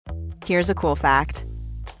Here's a cool fact.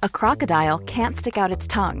 A crocodile can't stick out its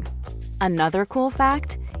tongue. Another cool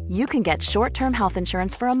fact, you can get short-term health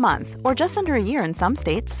insurance for a month or just under a year in some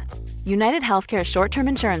states. United Healthcare short-term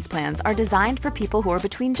insurance plans are designed for people who are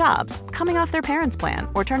between jobs, coming off their parents' plan,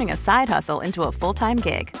 or turning a side hustle into a full-time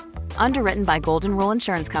gig. Underwritten by Golden Rule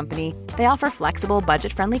Insurance Company, they offer flexible,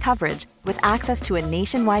 budget-friendly coverage with access to a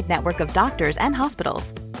nationwide network of doctors and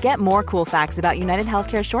hospitals. Get more cool facts about United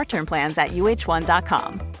Healthcare short-term plans at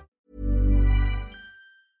uh1.com.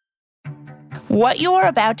 What you are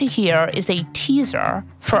about to hear is a teaser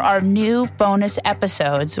for our new bonus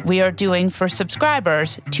episodes we are doing for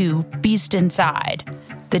subscribers to Beast Inside,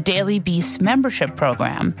 the Daily Beast membership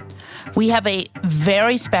program. We have a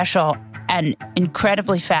very special and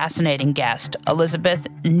incredibly fascinating guest. Elizabeth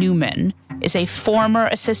Newman is a former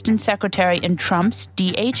assistant secretary in Trump's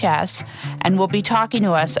DHS and will be talking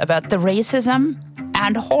to us about the racism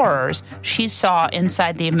and horrors she saw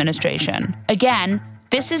inside the administration. Again,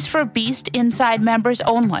 this is for Beast Inside members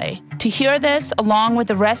only. To hear this, along with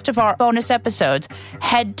the rest of our bonus episodes,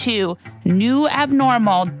 head to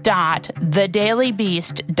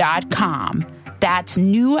newabnormal.thedailybeast.com. That's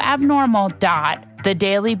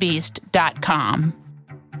newabnormal.thedailybeast.com.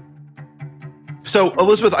 So,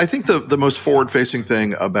 Elizabeth, I think the most forward-facing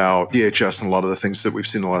thing about DHS and a lot of the things that we've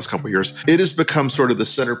seen in the last couple of years, it has become sort of the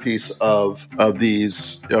centerpiece of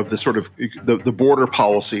the border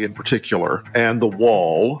policy in particular, and the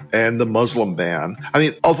wall and the Muslim ban. I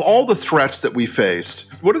mean, of all the threats that we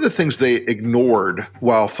faced, what are the things they ignored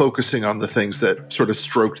while focusing on the things that sort of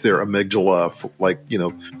stroked their amygdala, like,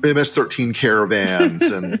 MS-13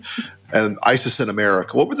 caravans and ISIS in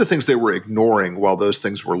America? What were the things they were ignoring while those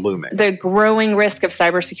things were looming? The growing risk of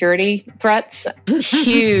cybersecurity threats,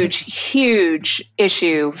 huge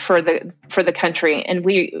issue for the country. And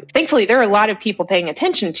thankfully, there are a lot of people paying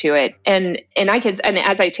attention to it. And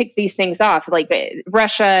as I tick these things off, like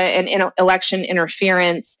Russia and election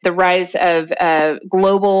interference, the rise of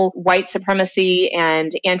global white supremacy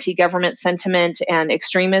and anti-government sentiment and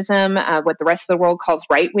extremism, what the rest of the world calls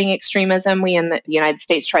right-wing extremism. We in the United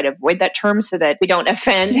States try to avoid that term so that we don't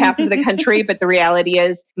offend half of the country. But the reality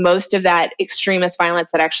is most of that extremist violence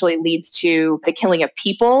that actually leads to the killing of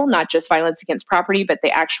people, not just violence against property, but the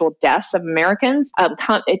actual deaths of Americans,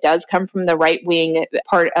 it does come from the right-wing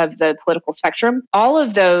part of the political spectrum. All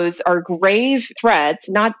of those are grave threats,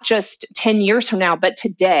 not just 10 years from now, but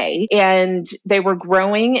today. And they were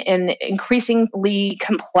growing and increasingly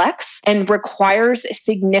complex and requires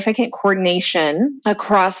significant coordination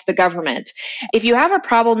across the government. If you have a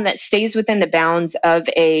problem that stays within the bounds of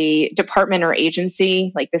a department or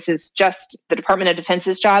agency, like this is just the Department of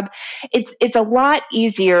Defense's job, it's a lot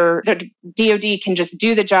easier. The DoD can just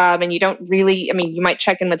do the job, and you don't really, you might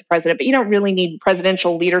check in with the president, but you don't really need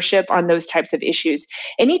presidential leadership on those types of issues.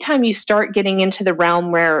 Anytime you start getting into the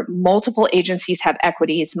realm where multiple agencies have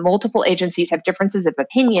equities, multiple agencies have differences of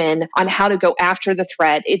opinion on how to go after the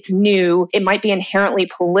threat, it's new, it might be inherently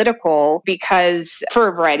political because for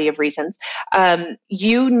a variety of reasons,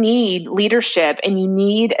 you need leadership and you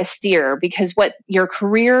need a steer, because what your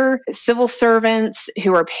career civil servants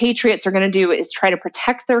who are patriots are going to do is try to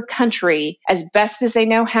protect their country as best as they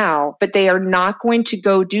know how, but they are not going to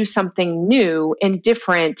go do something new and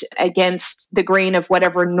different against the grain of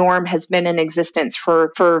whatever norm has been in existence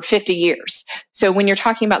for 50 years. So when you're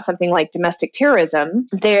talking about something like domestic terrorism,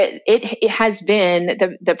 it has been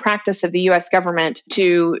the practice of the U.S. government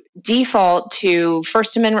to default to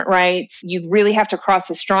First Amendment rights. You really have to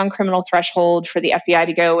cross a strong criminal threshold for the FBI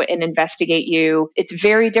to go and investigate you. It's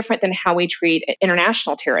very different than how we treat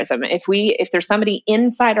international terrorism. If there's somebody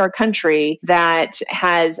inside our country that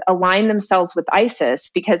has aligned themselves with ISIS,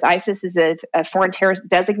 because ISIS is a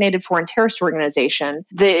designated foreign terrorist organization,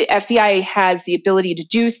 the FBI has the ability to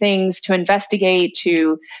do things, to investigate,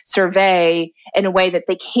 to survey in a way that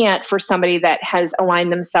they can't for somebody that has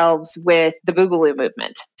aligned themselves with the Boogaloo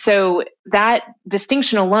movement. So that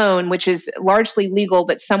distinction alone, which is largely legal,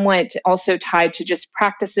 but somewhat also tied to just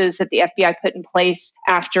practices that the FBI put in place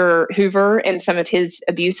after Hoover and some of his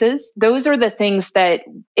abuses, those are the things that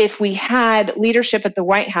if we had leadership at the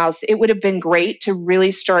White House, it would have been great to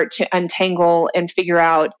really start to untangle and figure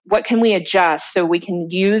out what can we adjust so we can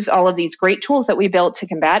use all of these great tools that we built to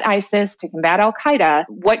combat ISIS, to combat Al-Qaeda.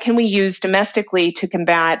 What can we use domestically to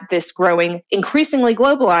combat this growing, increasingly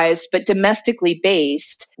globalized, but domestically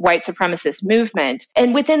based white supremacist movement?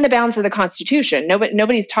 And within the bounds of the Constitution,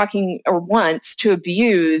 nobody's nobody's talking or wants to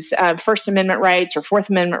abuse First Amendment rights or Fourth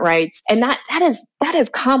Amendment rights. And that is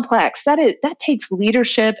complex. That takes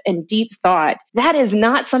leadership and deep thought. That is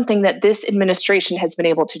not something that this administration has been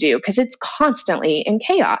able to do because it's constantly in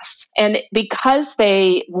chaos. And because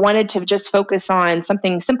they wanted to just focus on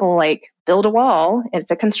something simple like build a wall,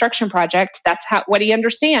 it's a construction project, that's what he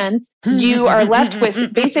understands, you are left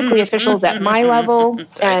with basically officials at my level.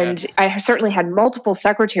 And I certainly had multiple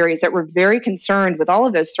secretaries that were very concerned with all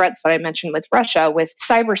of those threats that I mentioned with Russia, with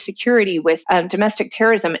cybersecurity, with domestic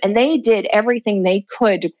terrorism. And they did everything they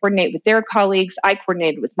could to coordinate with their colleagues. I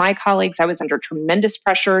coordinated with my colleagues. I was under tremendous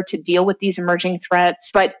pressure to deal with these emerging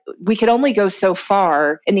threats, but we could only go so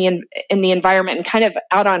far in the environment and kind of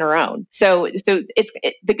out on our own. So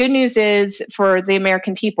the good news is for the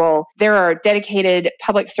American people, there are dedicated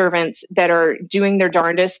public servants that are doing their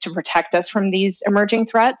darndest to protect us from these emerging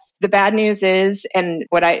threats. The bad news is, and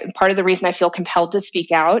part of the reason I feel compelled to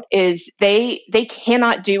speak out is they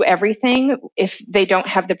cannot do everything if they don't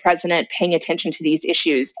have the president paying attention to these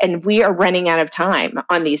issues. And we are running out of time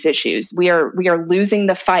on these issues. We are losing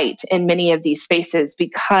the fight in many of these spaces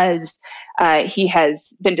because he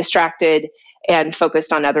has been distracted and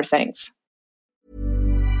focused on other things.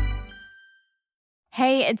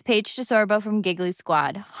 Hey, it's Paige DeSorbo from Giggly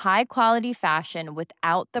Squad. High quality fashion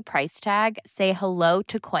without the price tag. Say hello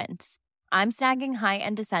to Quince. I'm snagging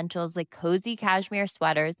high-end essentials like cozy cashmere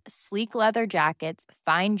sweaters, sleek leather jackets,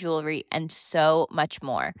 fine jewelry, and so much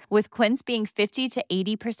more. With Quince being 50 to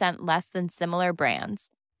 80% less than similar brands.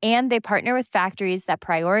 And they partner with factories that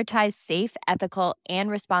prioritize safe, ethical, and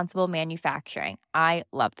responsible manufacturing. I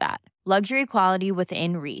love that. Luxury quality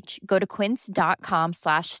within reach. Go to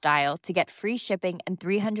quince.com/style to get free shipping and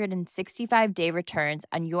 365-day returns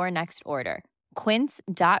on your next order.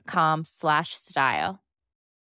 Quince.com/style.